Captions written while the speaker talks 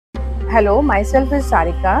Hello, myself is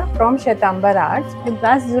Sarika from Swethamber Arts. The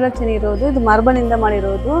brass jewelry chenirodu, the marble inda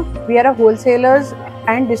marirodu. We are a wholesalers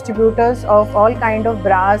and distributors of all kind of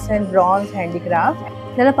brass and bronze handicraft.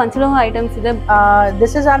 There are panchalonga items ide.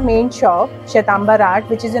 This is our main shop, Swethamber Art,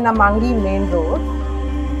 which is in a Magadi main road.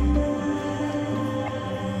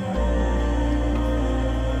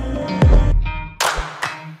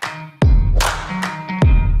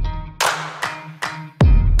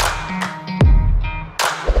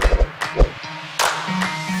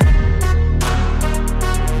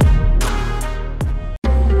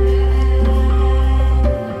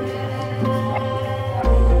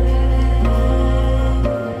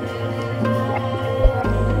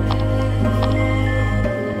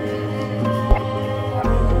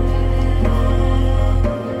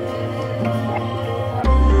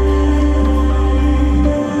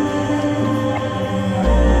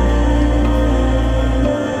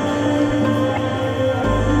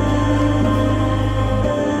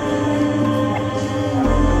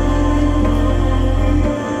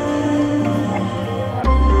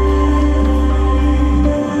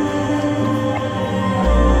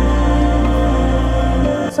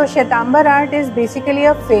 So Swethamber Art is basically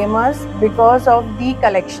a famous because of the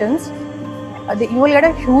collections. You will get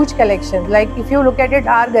a huge collection. Like if you look at it,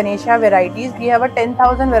 our Ganesha varieties, we have a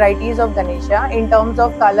 10,000 varieties of Ganesha in terms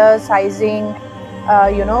of color, sizing,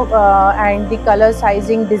 and the color,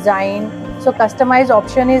 sizing, design. So customized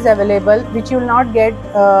option is available, which you will not get,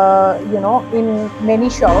 in many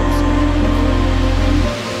shops.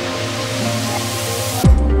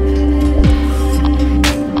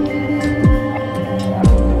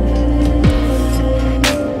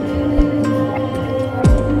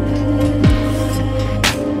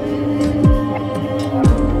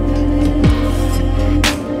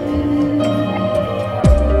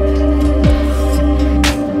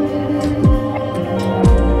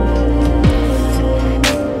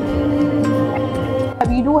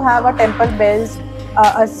 We do have a temple bells,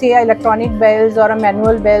 say electronic bells or a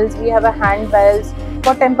manual bells. We have a hand bells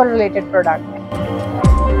for temple related product.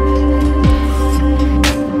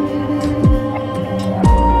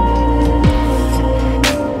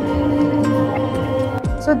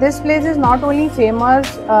 So this place is not only famous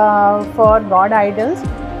for god idols,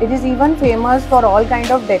 it is even famous for all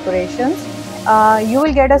kind of decorations. You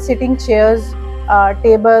will get a sitting chairs,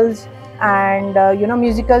 tables, and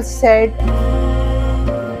musical set.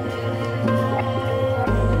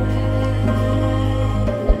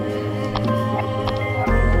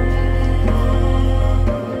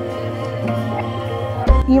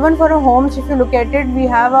 Even for a homes, if you look at it, we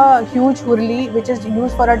have a huge Urli which is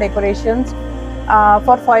used for our decorations.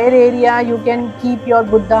 For fire area, you can keep your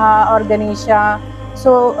Buddha or Ganesha.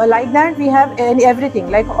 So like that, we have everything.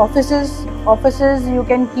 Like offices, you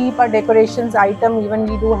can keep a decorations item. Even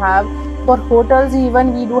we do have for hotels.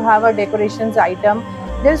 Even we do have a decorations item.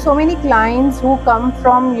 There are so many clients who come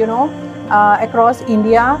from across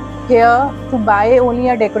India here to buy only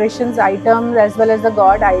a decorations items as well as the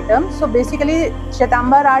god items. So basically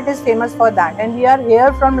Swethamber Art is famous for that, and we are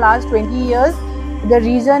here from last 20 years. The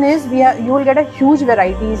reason is you will get a huge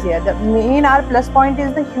varieties here. The main our plus point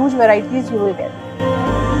is the huge varieties you will get.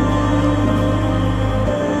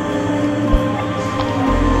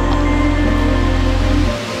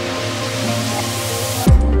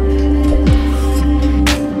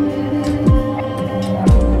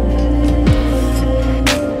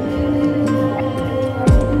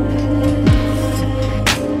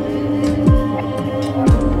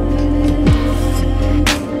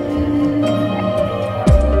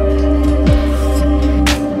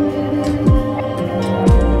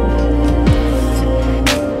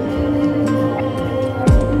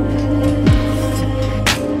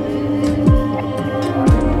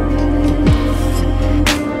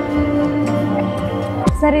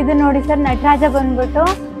 Sir ಇದು ನೋಡಿ sir, Nataraja ಬಂದ್ಬಿಟ್ಟು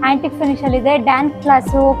antique finish ಅಲ್ಲಿ ಇದೆ. Dance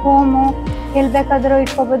class, home ಎಲ್ಲಿ ಬೇಕಾದರೂ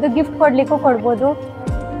ಇಟ್ಕೋಬಹುದು, gift ಕೊಡ್ಲಿಕ್ಕೂ ಕೊಡ್ಬೋದು.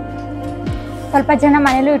 ಸ್ವಲ್ಪ ಜನ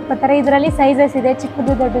ಮನೇಲೂ ಇಟ್ಕೋತಾರೆ. ಇದರಲ್ಲಿ ಸೈಜಸ್ ಇದೆ,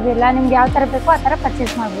 ಚಿಕ್ಕದು ದೊಡ್ಡದಿಲ್ಲ. ನಿಮ್ಗೆ ಯಾವ ಥರ ಬೇಕೋ ಆ ಥರ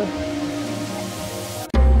ಪರ್ಚೇಸ್ ಮಾಡ್ಬೋದು.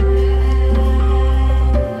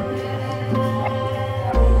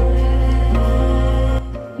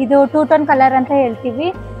 ಇದು 2 ಟೋನ್ ಕಲರ್ ಅಂತ ಹೇಳ್ತೀವಿ.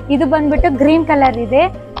 ಇದು ಬಂದ್ಬಿಟ್ಟು ಗ್ರೀನ್ ಕಲರ್ ಇದೆ.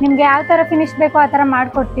 ನಿಮ್ಗೆ ಯಾವ ತರ ಫಿನಿಶ್ ಬೇಕೋ ಆ ತರ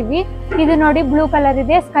ಮಾಡ್ಕೊಡ್ತೀವಿ. ಇದು ನೋಡಿ ಬ್ಲೂ ಕಲರ್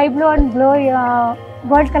ಇದೆ, sky blue and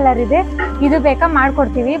gold colour ಇದೆ. ಇದು ಬೇಕಾ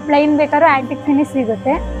ಮಾಡ್ಕೊಡ್ತೀವಿ. ಪ್ಲೈನ್ ಬೇಕಾದ್ರೂ ಆಂಟಿಕ್ ಫಿನಿಶ್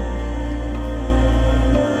ಸಿಗುತ್ತೆ.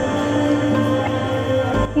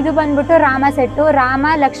 ಇದು ಬಂದ್ಬಿಟ್ಟು ರಾಮ ಸೆಟ್ಟು, ರಾಮ,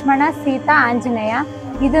 ಲಕ್ಷ್ಮಣ, ಸೀತಾ, ಆಂಜನೇಯ.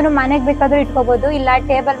 ಇದನ್ನು ಮನೆಗೆ ಬೇಕಾದ್ರೂ ಇಟ್ಕೋಬಹುದು, ಇಲ್ಲ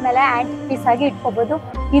ಟೇಬಲ್ ಮೇಲೆ ಆಂಟಿಕ್ ಪೀಸ್ ಆಗಿ ಇಟ್ಕೋಬಹುದು.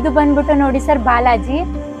 ಇದು ಬಂದ್ಬಿಟ್ಟು ನೋಡಿ ಸರ್ ಬಾಲಾಜಿ.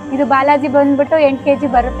 ಇದು ಬಾಲಾಜಿ ಬಂದ್ಬಿಟ್ಟು 8 kg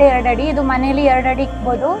ಬರುತ್ತೆ 2 ಅಡಿ. ಇದು ಮನೇಲಿ 2 ಅಡಿ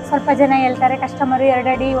ಇಕ್ಬೋದು. ಸ್ವಲ್ಪ ಜನ ಹೇಳ್ತಾರೆ ಕಸ್ಟಮರ್ 2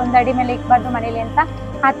 ಅಡಿ 1 ಅಡಿ ಮೇಲೆ ಇಕ್ಬಾರ್ದು ಮನೇಲಿ ಅಂತ.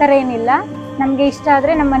 ಆ ಥರ ಏನಿಲ್ಲ, ನಮಗೆ ಇಷ್ಟ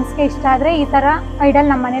ಆದರೆ ನಮ್ಮ ಮನಸ್ಸಿಗೆ ಇಷ್ಟ ಆದರೆ ಈ ಥರ ಐಡಲ್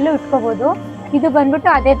ನಮ್ಮ ಮನೇಲೂ ಇಟ್ಕೋಬೋದು. ಇದು ಬಂದ್ಬಿಟ್ಟು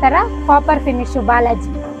ಅದೇ ಥರ copper finish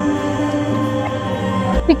Balaji.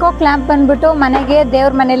 Peacock lamp ಬಂದ್ಬಿಟ್ಟು ಮನೆಗೆ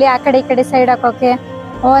ದೇವ್ರ ಮನೇಲಿ ಆ ಕಡೆ ಈ ಕಡೆ ಸೈಡ್ ಹಾಕೋಕೆ,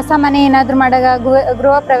 ಹೊಸ ಮನೆ ಏನಾದರೂ ಮಾಡಾಗ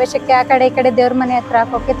ಗೃಹ ಪ್ರವೇಶಕ್ಕೆ ಆ ಕಡೆ ಈ ಕಡೆ ದೇವ್ರ ಮನೆ ಹತ್ರ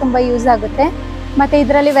ಹಾಕೋಕೆ ತುಂಬ ಯೂಸ್ ಆಗುತ್ತೆ. ಮತ್ತು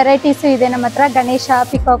ಇದರಲ್ಲಿ ವೆರೈಟೀಸು ಇದೆ ನಮ್ಮ ಹತ್ರ. ಗಣೇಶ,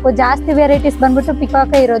 ಪಿಕಾಕು, ಜಾಸ್ತಿ ವೆರೈಟೀಸ್ ಬಂದ್ಬಿಟ್ಟು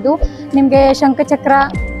ಪಿಕಾಕೇ ಇರೋದು. ನಿಮಗೆ ಶಂಖಚಕ್ರ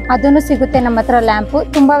ಅದೂ ಸಿಗುತ್ತೆ ನಮ್ಮ ಹತ್ರ. ಲ್ಯಾಂಪು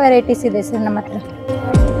ತುಂಬ ವೆರೈಟೀಸ್ ಇದೆ ಸರ್ ನಮ್ಮ ಹತ್ರ.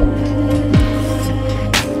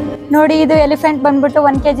 ನೋಡಿ, ಇದು ಎಲಿಫೆಂಟ್ ಬಂದ್ಬಿಟ್ಟು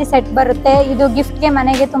 1 kg ಸೆಟ್ ಬರುತ್ತೆ. ಇದು ಗಿಫ್ಟ್ಗೆ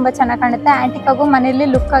ಮನೆಗೆ ತುಂಬ ಚೆನ್ನಾಗಿ ಕಾಣುತ್ತೆ. ಆ್ಯಂಟಿಕಾಗೂ ಮನೆಯಲ್ಲಿ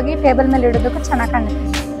ಲುಕ್ ಆಗಿ ಟೇಬಲ್ ಮೇಲೆ ಇಡೋದಕ್ಕೂ ಚೆನ್ನಾಗಿ ಕಾಣುತ್ತೆ.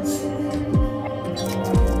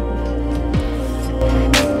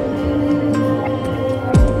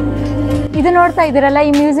 ಇದು ನೋಡ್ತಾ ಇದ್ದೀರಲ್ಲ,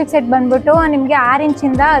 ಈ ಮ್ಯೂಸಿಕ್ ಸೆಟ್ ಬಂದ್ಬಿಟ್ಟು ನಿಮಗೆ 6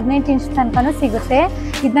 ಇಂಚಿಂದ 18 ಇಂಚ್ ತನಕನೂ ಸಿಗುತ್ತೆ.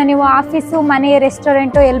 ಇದನ್ನ ನೀವು ಆಫೀಸು, ಮನೆ,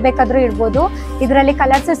 ರೆಸ್ಟೋರೆಂಟು ಎಲ್ಲಿ ಬೇಕಾದರೂ ಇಡ್ಬೋದು. ಇದರಲ್ಲಿ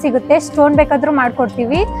ಕಲರ್ಸು ಸಿಗುತ್ತೆ. ಸ್ಟೋನ್ ಬೇಕಾದರೂ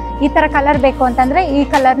ಮಾಡಿಕೊಡ್ತೀವಿ. ಈ ಥರ ಕಲರ್ ಬೇಕು ಅಂತಂದರೆ ಈ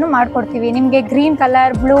ಕಲರ್ನು ಮಾಡಿಕೊಡ್ತೀವಿ. ನಿಮಗೆ green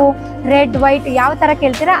colour, blue, red, white ಯಾವ ಥರ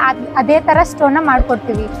ಕೇಳ್ತೀರಾ ಅದೇ ಥರ ಸ್ಟೋನ್ನ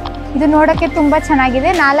ಮಾಡಿಕೊಡ್ತೀವಿ. ಇದು ನೋಡೋಕ್ಕೆ ತುಂಬ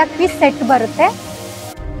ಚೆನ್ನಾಗಿದೆ. 4 ಪೀಸ್ ಸೆಟ್ ಬರುತ್ತೆ.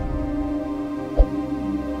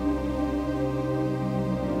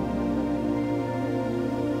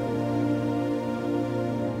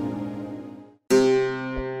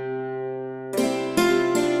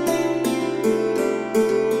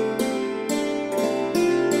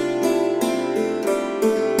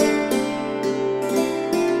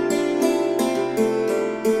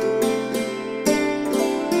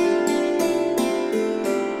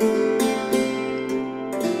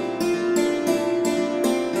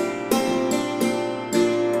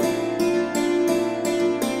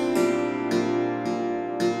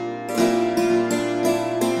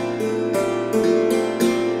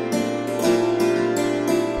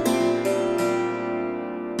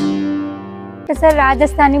 Sir,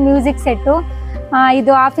 Rajasthani music set.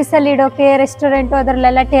 ಇದು ಆಫೀಸಲ್ಲಿ ಇಡೋಕೆ, ರೆಸ್ಟೋರೆಂಟು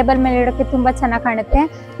ಅದರಲ್ಲೆಲ್ಲ ಟೇಬಲ್ ಮೇಲೆ ಇಡೋಕೆ ತುಂಬ ಚೆನ್ನಾಗಿ ಕಾಣುತ್ತೆ.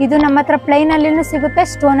 ಇದು ನಮ್ಮ ಹತ್ರ ಪ್ಲೈನಲ್ಲಿನೂ ಸಿಗುತ್ತೆ,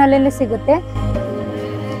 ಸ್ಟೋನಲ್ಲಿನೂ ಸಿಗುತ್ತೆ.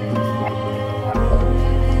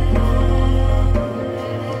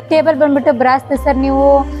 ಟೇಬಲ್ ಬಂದ್ಬಿಟ್ಟು ಬ್ರಾಸ್ ಸರ್. ನೀವು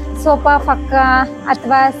ಸೋಫಾ ಪಕ್ಕ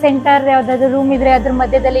ಅಥವಾ ಸೆಂಟರ್ ಯಾವುದಾದ್ರು ರೂಮ್ ಇದ್ರೆ ಅದ್ರ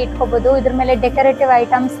ಮಧ್ಯದಲ್ಲಿ ಇಟ್ಕೋಬೋದು. ಇದ್ರ ಮೇಲೆ ಡೆಕೋರೇಟಿವ್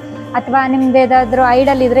ಐಟಮ್ಸ್ ಅಥವಾ ನಿಮ್ದು ಯಾವುದಾದ್ರೂ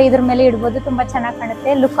ಐಡಲ್ ಇದ್ರೆ ಇದ್ರ ಮೇಲೆ ಇಡ್ಬೋದು. ತುಂಬ ಚೆನ್ನಾಗಿ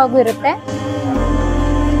ಕಾಣುತ್ತೆ, ಲುಕ್ ಆಗೂ ಇರುತ್ತೆ.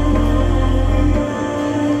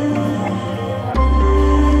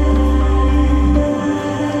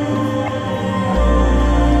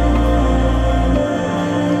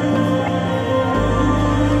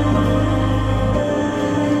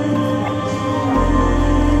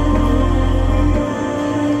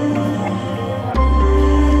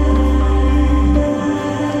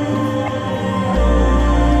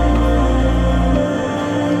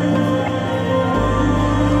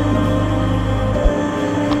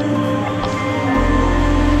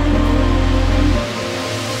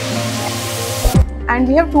 And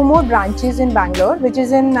we have 2 more branches in Bangalore, which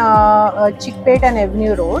is in Chickpet and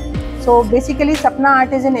Avenue Road. So basically Sapna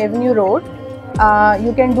Art is in Avenue Road.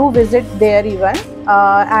 You can do visit there even.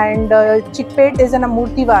 And Chickpet is in a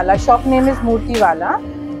Murtiwala. Shop name is Murtiwala,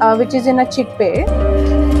 which is in a Chickpet.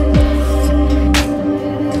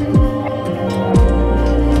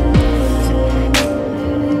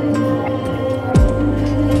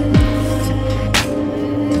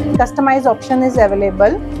 Customized option is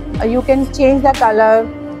available. You can change the color,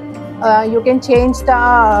 you can change the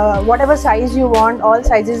whatever size you want. All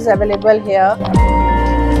sizes is available here.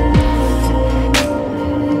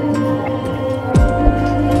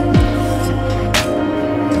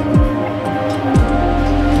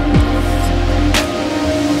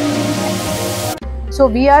 So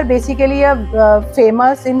we are basically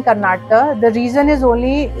famous in Karnataka. The reason is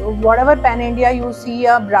only whatever pan India you see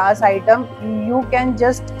a brass item, you can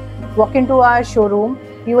just walk into our showroom.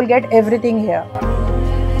 You will get everything here.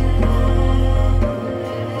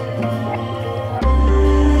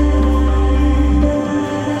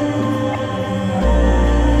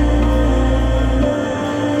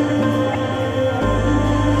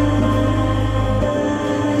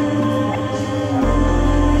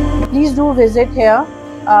 Please do visit here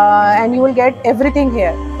and you will get everything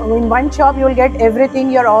here. In one shop you will get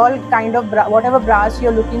everything. Your all kind of whatever brass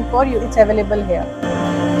you're looking for, it's available here.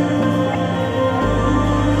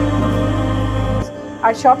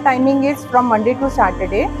 Our shop timing is from Monday to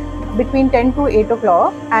Saturday between 10 to 8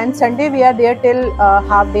 o'clock, and Sunday we are there till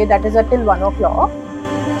half day, that is till 1 o'clock.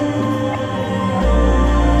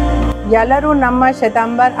 ಎಲ್ಲರೂ ನಮ್ಮ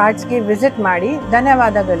ಶ್ವೇತಾಂಬರ್ ಆರ್ಟ್ಸ್ಗೆ visit ಮಾಡಿ.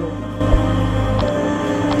 ಧನ್ಯವಾದಗಳು.